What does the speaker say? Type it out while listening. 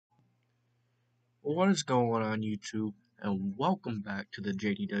What is going on, YouTube? And welcome back to the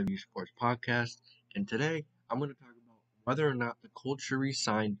JDW Sports Podcast. And today, I'm going to talk about whether or not the Colts should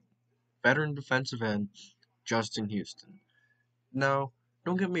re-sign veteran defensive end Justin Houston. Now,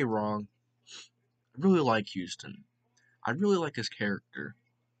 don't get me wrong, I really like Houston. I really like his character,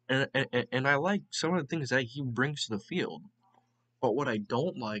 and I like some of the things that he brings to the field. But what I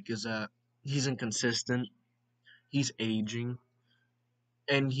don't like is that he's inconsistent, he's aging,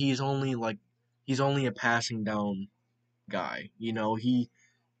 and he's only a passing down guy.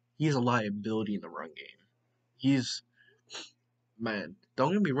 He's a liability in the run game. He's Man,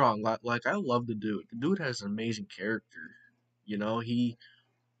 don't get me wrong. Like I love the dude. The dude has an amazing character. He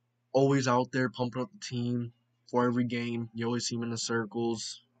always out there pumping up the team for every game. You always see him in the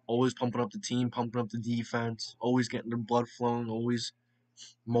circles, always pumping up the team, pumping up the defense, always getting their blood flowing, always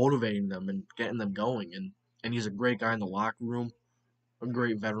motivating them and getting them going. And he's a great guy in the locker room, a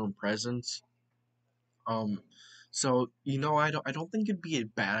great veteran presence. Um, so I don't think it'd be a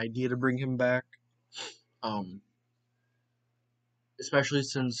bad idea to bring him back. Um, Especially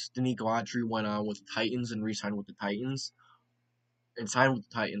since Danico Autry went on with the Titans and re-signed with the Titans and signed with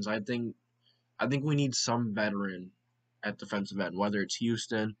the Titans. I think we need some veteran at defensive end, whether it's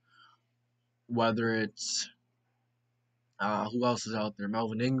Houston, whether it's who else is out there?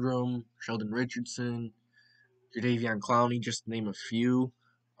 Melvin Ingram, Sheldon Richardson, Jadeveon Clowney, just to name a few.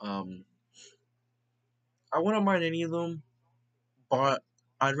 Um, I wouldn't mind any of them, but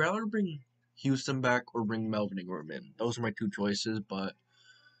I'd rather bring Houston back or bring Melvin Ingram in. Those are my two choices, but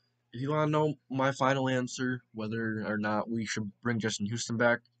if you want to know my final answer, whether or not we should bring Justin Houston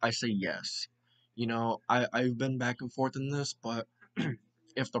back, I say yes. I've been back and forth in this, but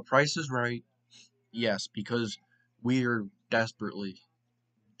if the price is right, yes, because we are desperately,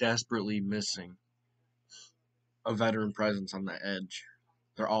 desperately missing a veteran presence on the edge.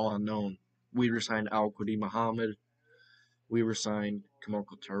 They're all unknown. We resigned Al Qudi Muhammad. We resigned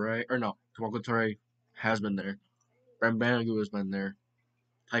Kamoko Toure. Or no, Kamoko Toure has been there. Brent Banogu has been there.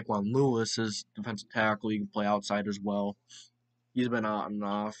 Taekwon Lewis is defensive tackle. He can play outside as well. He's been on and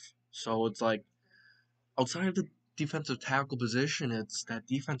off. So it's like outside of the defensive tackle position, it's that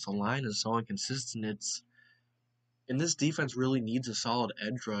defensive line is so inconsistent. And this defense really needs a solid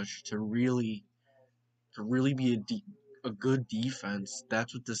edge rush to really be a good defense.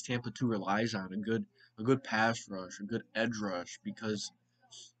 That's what this Tampa 2 relies on, a good pass rush, a good edge rush, because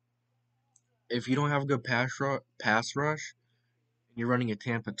if you don't have a good pass rush and you're running a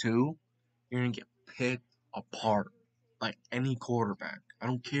Tampa 2, you're going to get picked apart by any quarterback. I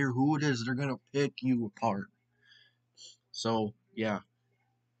don't care who it is, they're going to pick you apart. So, yeah,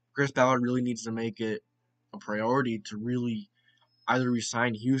 Chris Ballard really needs to make it a priority to really either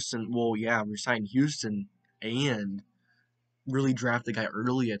resign Houston. Well, yeah, resign Houston and really draft the guy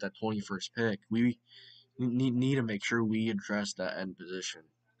early at that 21st pick. We need to make sure we address that end position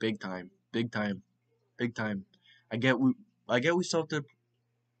big time, big time, big time. I get we I get we still have to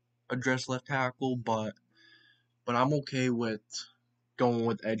address left tackle, but I'm okay with going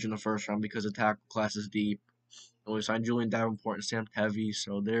with edge in the first round because the tackle class is deep. And we signed Julian Davenport and Sam Tevi,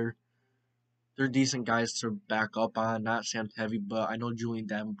 so they're decent guys to back up on. Not Sam Tevi, but I know Julian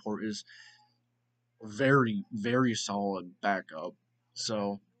Davenport is very, very solid backup.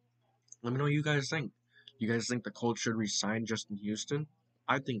 So let me know what you guys think. You guys think the Colts should resign Justin Houston?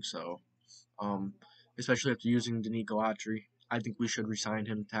 I think so. Um, Especially after using Danico Autry. I think we should resign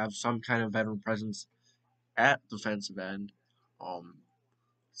him to have some kind of veteran presence at defensive end. Um,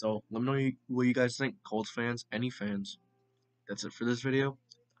 so let me know what you guys think, Colts fans, any fans. That's it for this video,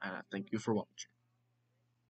 and thank you for watching.